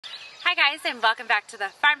Hi guys, and welcome back to the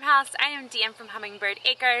farmhouse. I am Deanne from Hummingbird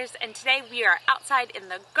Acres, and today we are outside in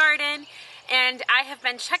the garden, and I have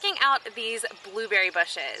been checking out these blueberry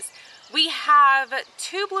bushes. We have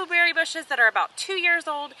 2 blueberry bushes that are about 2 years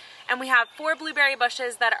old, and we have 4 blueberry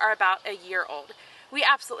bushes that are about a year old. We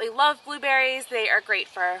absolutely love blueberries. They are great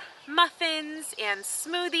for muffins and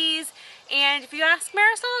smoothies, and if you ask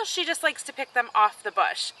Marisol, she just likes to pick them off the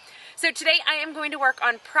bush. So today I am going to work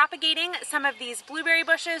on propagating some of these blueberry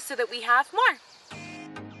bushes so that we have more.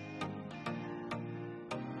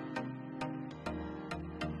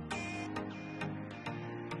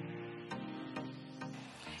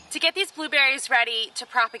 To get these blueberries ready to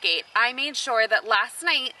propagate, I made sure that last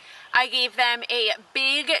night I gave them a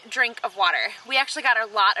big drink of water. We actually got a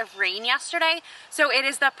lot of rain yesterday, so it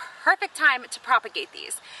is the perfect time to propagate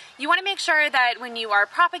these. You want to make sure that when you are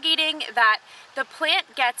propagating that the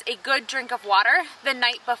plant gets a good drink of water the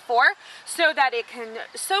night before so that it can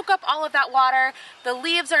soak up all of that water. The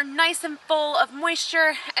leaves are nice and full of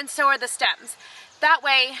moisture, and so are the stems. That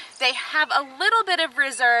way they have a little bit of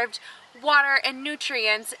reserved water and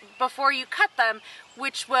nutrients before you cut them,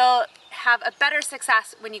 which will have a better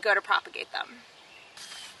success when you go to propagate them.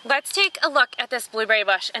 Let's take a look at this blueberry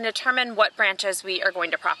bush and determine what branches we are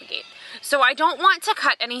going to propagate. So I don't want to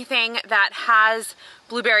cut anything that has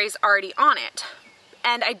blueberries already on it.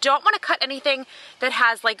 And I don't want to cut anything that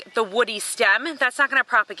has like the woody stem. That's not going to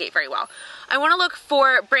propagate very well. I want to look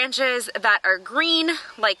for branches that are green,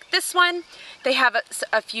 like this one. They have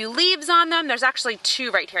a few leaves on them. There's actually 2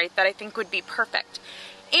 right here that I think would be perfect.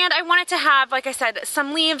 And I want it to have, like I said,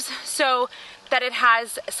 some leaves so that it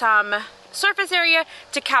has some surface area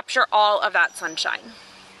to capture all of that sunshine.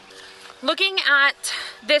 Looking at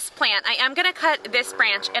this plant, I am going to cut this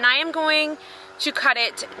branch, and I am going to cut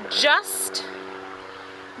it just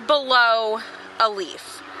below a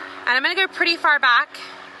leaf. And I'm going to go pretty far back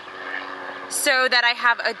so that I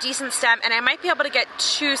have a decent stem, and I might be able to get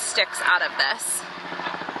 2 sticks out of this.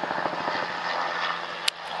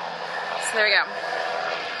 So there we go.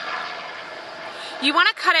 You want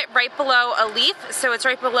to cut it right below a leaf, so it's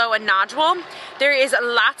right below a nodule. There is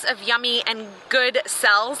lots of yummy and good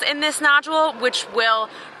cells in this nodule, which will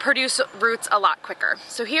produce roots a lot quicker.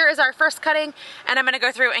 So here is our first cutting, and I'm going to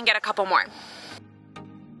go through and get a couple more.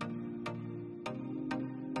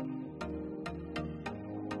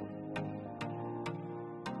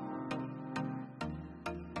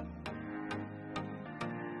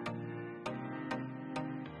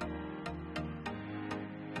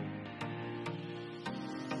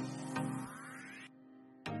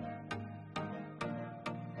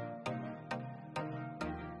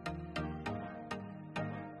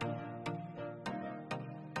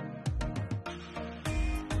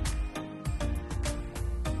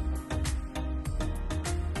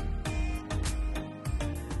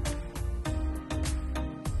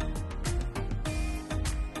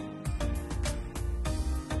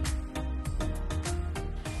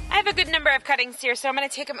 I have a good number of cuttings here, so I'm going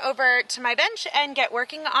to take them over to my bench and get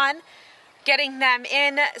working on getting them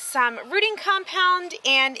in some rooting compound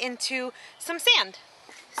and into some sand.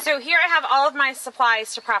 So here I have all of my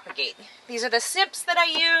supplies to propagate. These are the snips that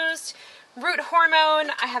I used, root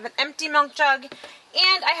hormone, I have an empty milk jug,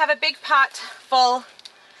 and I have a big pot full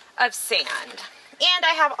of sand. And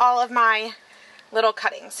I have all of my little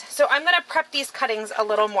cuttings. So I'm going to prep these cuttings a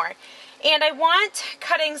little more. And I want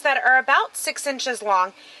cuttings that are about 6 inches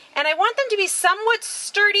long. And I want them to be somewhat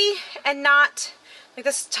sturdy and not, like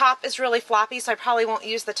this top is really floppy, so I probably won't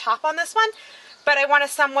use the top on this one, but I want a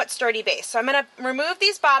somewhat sturdy base. So I'm going to remove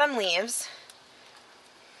these bottom leaves.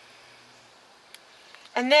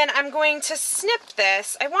 And then I'm going to snip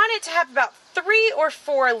this. I want it to have about 3 or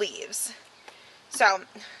 4 leaves. So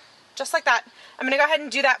just like that. I'm going to go ahead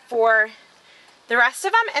and do that for the rest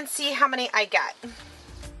of them and see how many I get.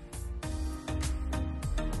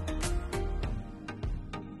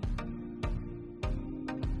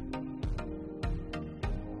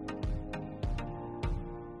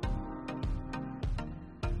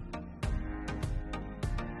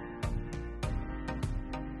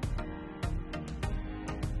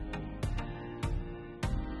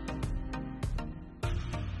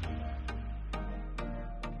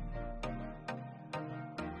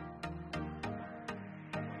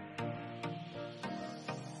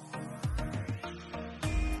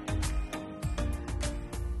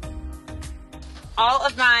 All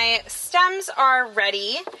of my stems are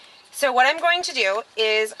ready. So what I'm going to do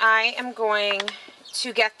is I am going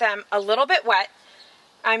to get them a little bit wet.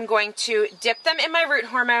 I'm going to dip them in my root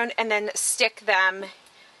hormone and then stick them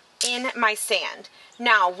in my sand.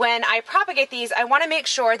 Now, when I propagate these, I want to make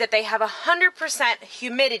sure that they have 100%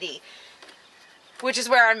 humidity. which is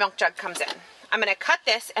where our milk jug comes in. I'm going to cut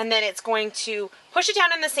this, and then it's going to push it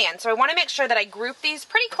down in the sand. So I want to make sure that I group these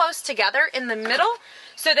pretty close together in the middle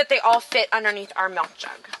so that they all fit underneath our milk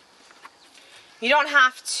jug. You don't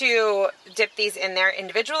have to dip these in there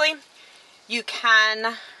individually. You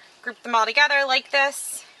can group them all together like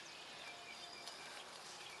this.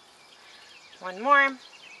 One more.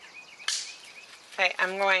 Okay,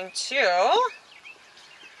 I'm going to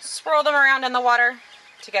swirl them around in the water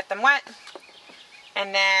to get them wet,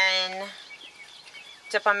 and then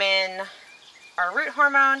dip them in our root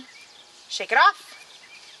hormone, shake it off,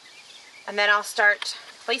 and then I'll start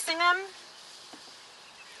placing them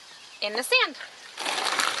in the sand.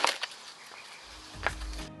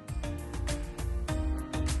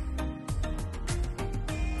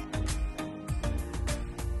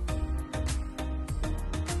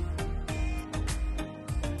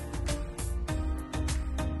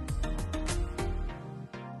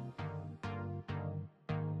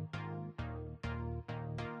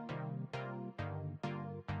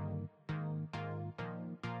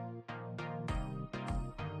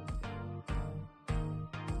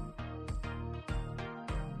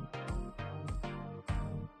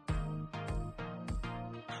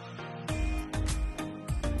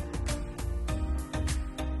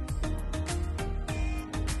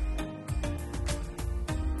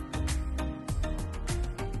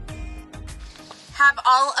 Have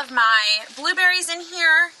all of my blueberries in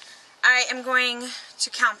here. I am going to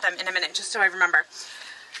count them in a minute just so I remember.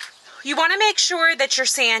 You want to make sure that your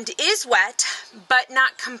sand is wet but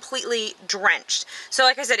not completely drenched. So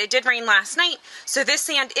like I said, it did rain last night, so this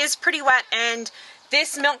sand is pretty wet, and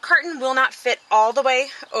this milk carton will not fit all the way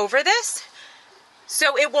over this.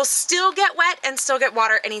 So it will still get wet and still get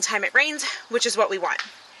water anytime it rains, which is what we want.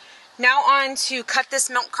 Now on to cut this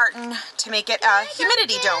milk carton to make it a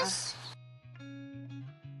humidity dome.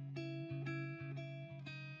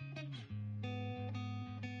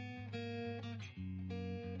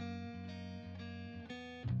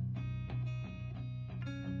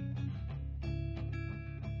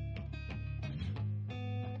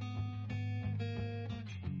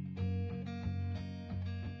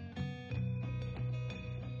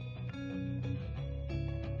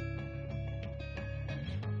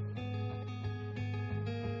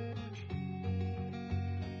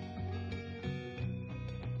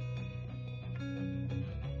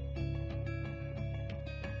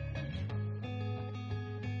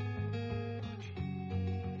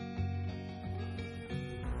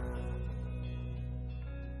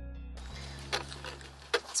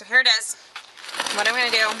 So here it is. What I'm going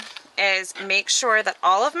to do is make sure that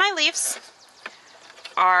all of my leaves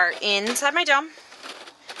are inside my dome.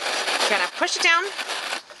 I'm going to push it down.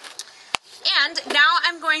 And now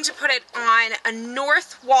I'm going to put it on a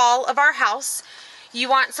north wall of our house. You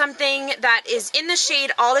want something that is in the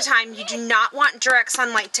shade all the time. You do not want direct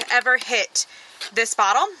sunlight to ever hit this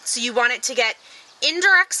bottle. So you want it to get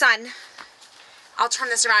indirect sun. I'll turn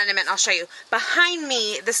this around in a minute and I'll show you. Behind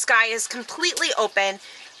me, the sky is completely open.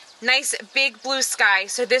 Nice big blue sky,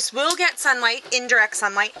 so this will get sunlight, indirect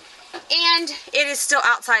sunlight, and it is still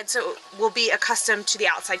outside, so it will be accustomed to the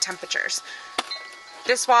outside temperatures.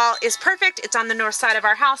 This wall is perfect. It's on the north side of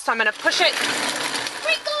our house, so I'm going to push it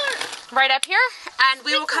right up here, and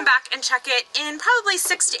we will come back and check it in probably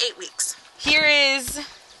 6 to 8 weeks.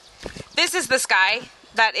 This is the sky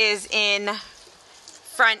that is in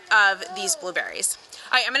front of these blueberries.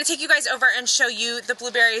 Alright, I'm going to take you guys over and show you the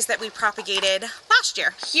blueberries that we propagated last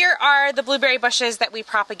year. Here are the blueberry bushes that we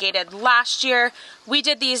propagated last year. We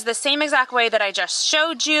did these the same exact way that I just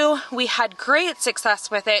showed you. We had great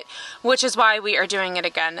success with it, which is why we are doing it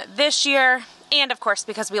again this year, and of course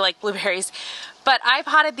because we like blueberries. But I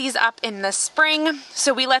potted these up in the spring,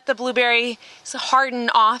 so we let the blueberries harden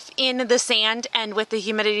off in the sand and with the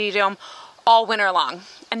humidity dome all winter long.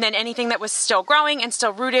 And then anything that was still growing and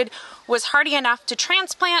still rooted was hardy enough to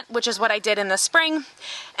transplant, which is what I did in the spring.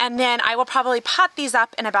 And then I will probably pot these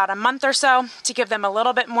up in about a month or so to give them a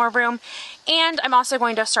little bit more room. And I'm also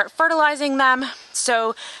going to start fertilizing them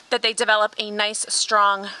so that they develop a nice,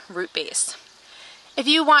 strong root base. If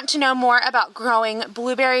you want to know more about growing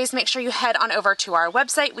blueberries, make sure you head on over to our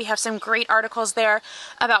website. We have some great articles there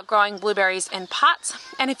about growing blueberries in pots.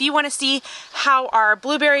 And if you want to see how our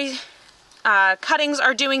blueberry cuttings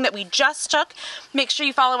are doing that we just took, make sure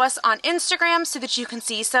you follow us on Instagram so that you can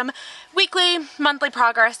see some weekly, monthly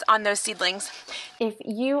progress on those seedlings. If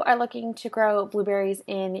you are looking to grow blueberries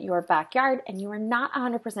in your backyard and you are not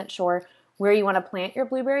 100% sure where you want to plant your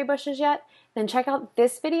blueberry bushes yet, then check out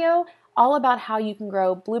this video all about how you can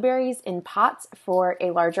grow blueberries in pots for a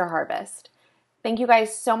larger harvest. Thank you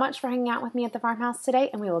guys so much for hanging out with me at the farmhouse today,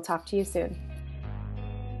 and we will talk to you soon.